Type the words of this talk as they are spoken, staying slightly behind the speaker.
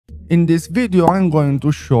In this video I'm going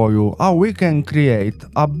to show you how we can create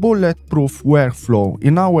a bulletproof workflow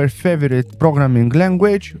in our favorite programming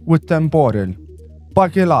language with Temporal.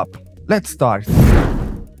 Buckle up, let's start.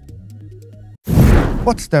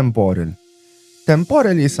 What's Temporal?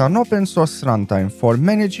 Temporal is an open source runtime for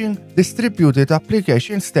managing distributed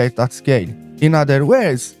application state at scale. In other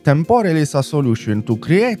words, Temporal is a solution to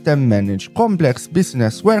create and manage complex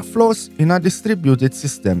business workflows in a distributed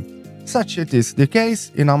system, such as it is the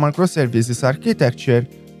case in a microservices architecture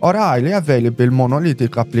or a highly available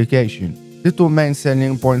monolithic application. The two main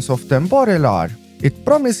selling points of Temporal are: it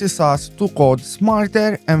promises us to code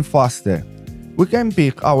smarter and faster. We can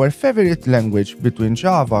pick our favorite language between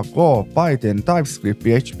Java, Go, Python, Typescript,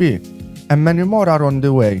 PHP, and many more are on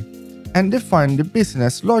the way, and define the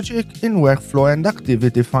business logic in workflow and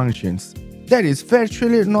activity functions. There is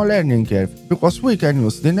virtually no learning curve because we can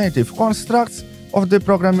use the native constructs of the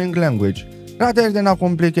programming language rather than a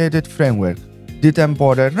complicated framework. The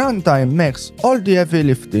Temporal runtime makes all the heavy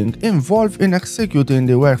lifting involved in executing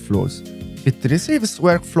the workflows. It receives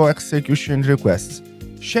workflow execution requests,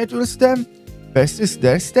 schedules them, persists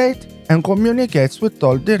their state, and communicates with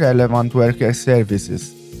all the relevant worker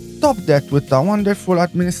services. Top that with a wonderful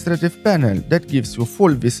administrative panel that gives you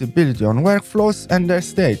full visibility on workflows and their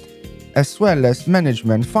state, as well as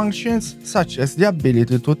management functions such as the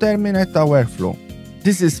ability to terminate a workflow.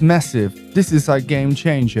 This is massive, this is a game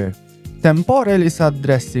changer. Temporal is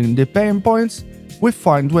addressing the pain points we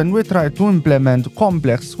find when we try to implement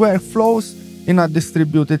complex workflows in a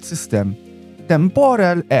distributed system.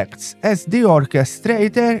 Temporal acts as the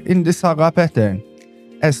orchestrator in the saga pattern.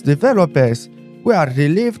 As developers, we are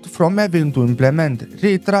relieved from having to implement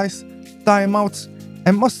retries, timeouts,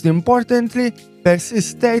 and most importantly,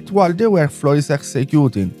 persist state while the workflow is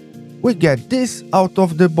executing. We get this out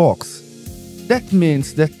of the box. That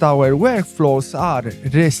means that our workflows are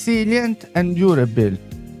resilient and durable.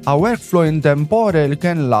 A workflow in Temporal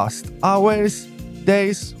can last hours,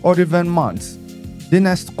 days, or even months. The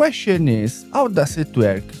next question is, how does it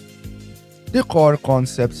work? The core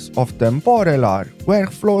concepts of Temporal are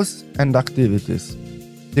workflows and activities.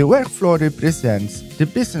 The workflow represents the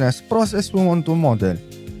business process we want to model.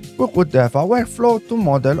 We could have a workflow to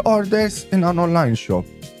model orders in an online shop.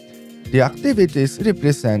 The activities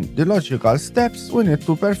represent the logical steps we need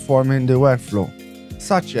to perform in the workflow,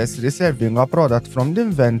 such as reserving a product from the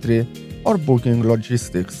inventory or booking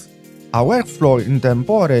logistics. A workflow in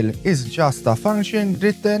Temporal is just a function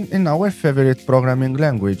written in our favorite programming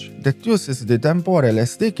language that uses the Temporal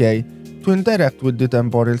SDK to interact with the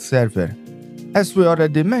Temporal server. As we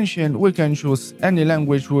already mentioned, we can choose any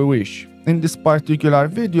language we wish. In this particular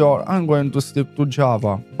video, I'm going to stick to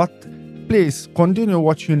Java, but please continue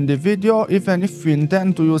watching the video even if you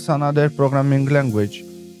intend to use another programming language.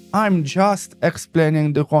 I'm just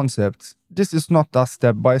explaining the concepts. This is not a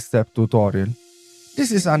step-by-step tutorial.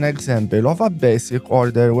 This is an example of a basic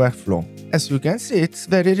order workflow. As you can see, it's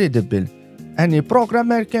very readable. Any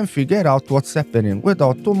programmer can figure out what's happening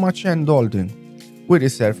without too much hand-holding. We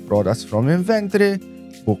reserve products from inventory,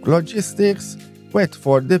 book logistics, wait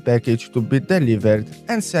for the package to be delivered,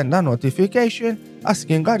 and send a notification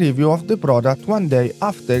asking a review of the product 1 day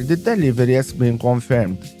after the delivery has been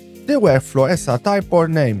confirmed. The workflow has a type or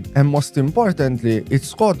name, and most importantly,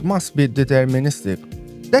 its code must be deterministic.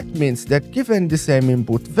 That means that given the same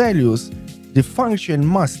input values, the function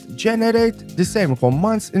must generate the same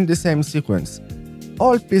commands in the same sequence.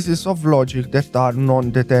 All pieces of logic that are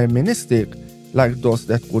non-deterministic, like those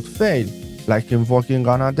that could fail, like invoking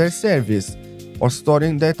another service or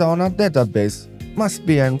storing data on a database, must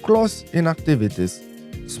be enclosed in activities.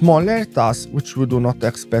 Smaller tasks which we do not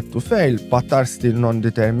expect to fail but are still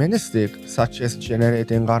non-deterministic, such as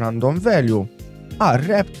generating a random value, are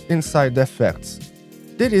wrapped inside effects.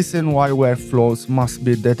 The reason why workflows must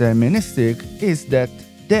be deterministic is that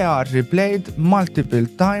they are replayed multiple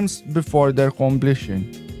times before their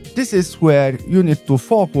completion. This is where you need to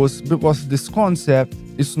focus because this concept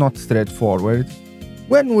is not straightforward.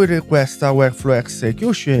 When we request a workflow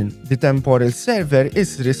execution, the Temporal server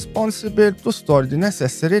is responsible to store the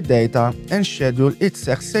necessary data and schedule its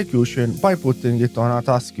execution by putting it on a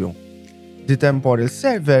task queue. The Temporal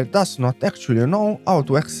server does not actually know how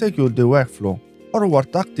to execute the workflow or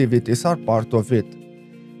what activities are part of it.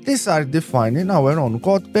 These are defined in our own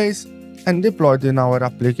codebase and deployed in our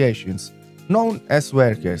applications, known as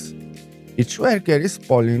workers. Each worker is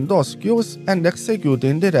polling those queues and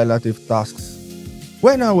executing the relative tasks.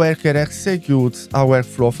 When a worker executes a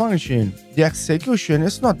workflow function, the execution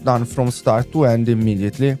is not done from start to end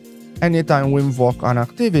immediately. Anytime we invoke an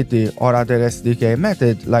activity or other SDK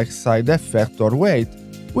method like side effect or wait,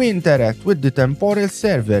 we interact with the Temporal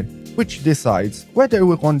server which decides whether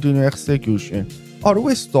we continue execution or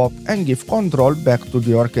we stop and give control back to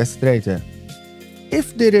the orchestrator.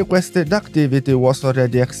 If the requested activity was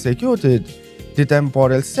already executed, the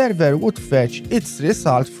temporal server would fetch its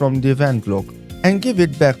result from the event log and give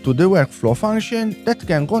it back to the workflow function that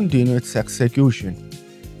can continue its execution.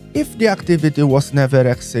 If the activity was never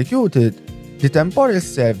executed, the temporal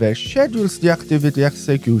server schedules the activity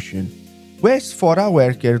execution, waits for a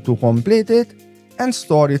worker to complete it, and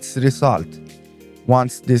store its result.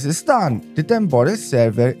 Once this is done, the temporal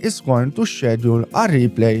server is going to schedule a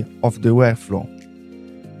replay of the workflow.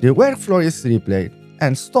 The workflow is replayed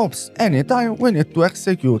and stops anytime we need to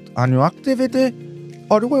execute a new activity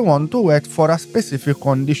or we want to wait for a specific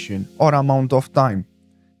condition or amount of time.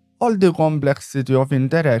 All the complexity of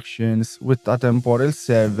interactions with a temporal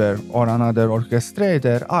server or another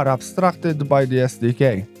orchestrator are abstracted by the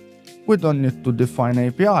SDK. We don't need to define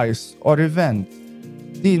APIs or events.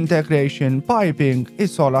 The integration piping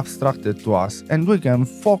is all abstracted to us and we can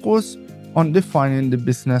focus on defining the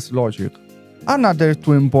business logic. Another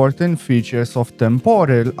two important features of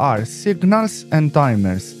Temporal are signals and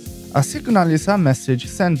timers. A signal is a message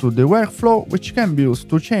sent to the workflow which can be used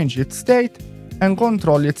to change its state and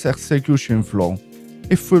control its execution flow.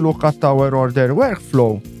 If we look at our order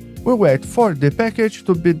workflow, we wait for the package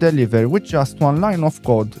to be delivered with just one line of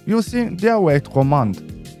code using the await command.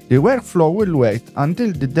 The workflow will wait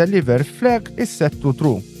until the deliver flag is set to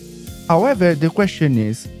true. However, the question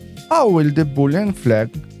is, how will the boolean flag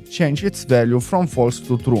change its value from false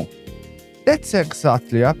to true? That's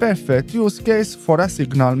exactly a perfect use case for a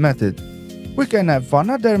signal method. We can have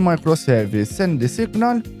another microservice send the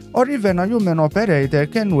signal, or even a human operator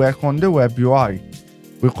can work on the web UI.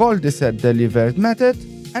 We call the setDelivered method,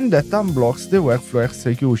 and that unblocks the workflow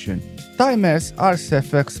execution. Timers are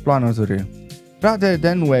self-explanatory. Rather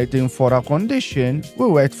than waiting for a condition, we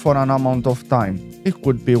wait for an amount of time. It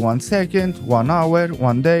could be 1 second, 1 hour,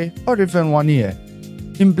 1 day, or even 1 year.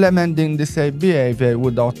 Implementing the same behavior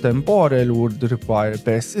without temporal would require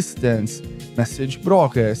persistence, message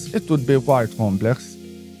brokers. It would be quite complex.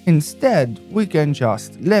 Instead, we can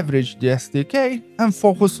just leverage the SDK and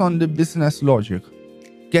focus on the business logic.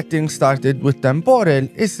 Getting started with Temporal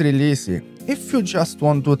is really easy. If you just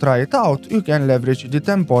want to try it out, you can leverage the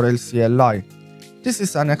Temporal CLI. This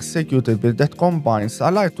is an executable that combines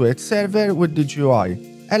a lightweight server with the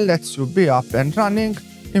GUI and lets you be up and running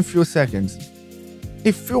in few seconds.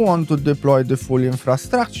 If you want to deploy the full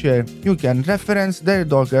infrastructure, you can reference their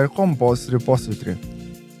Docker Compose repository.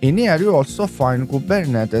 In here you also find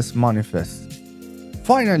Kubernetes manifest.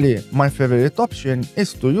 Finally, my favorite option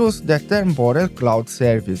is to use the Temporal Cloud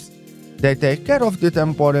service. They take care of the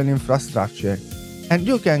Temporal infrastructure, and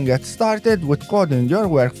you can get started with coding your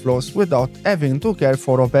workflows without having to care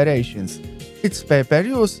for operations. It's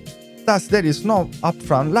pay-per-use, thus there is no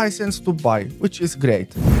upfront license to buy, which is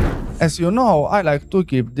great. As you know, I like to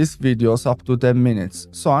keep these videos up to 10 minutes,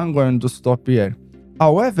 so I'm going to stop here.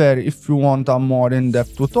 However, if you want a more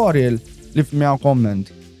in-depth tutorial, leave me a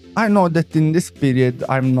comment. I know that in this period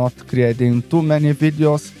I'm not creating too many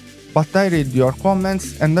videos, but I read your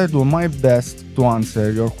comments and I do my best to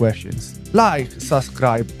answer your questions. Like,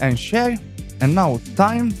 subscribe and share, and now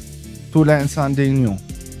time to learn something new.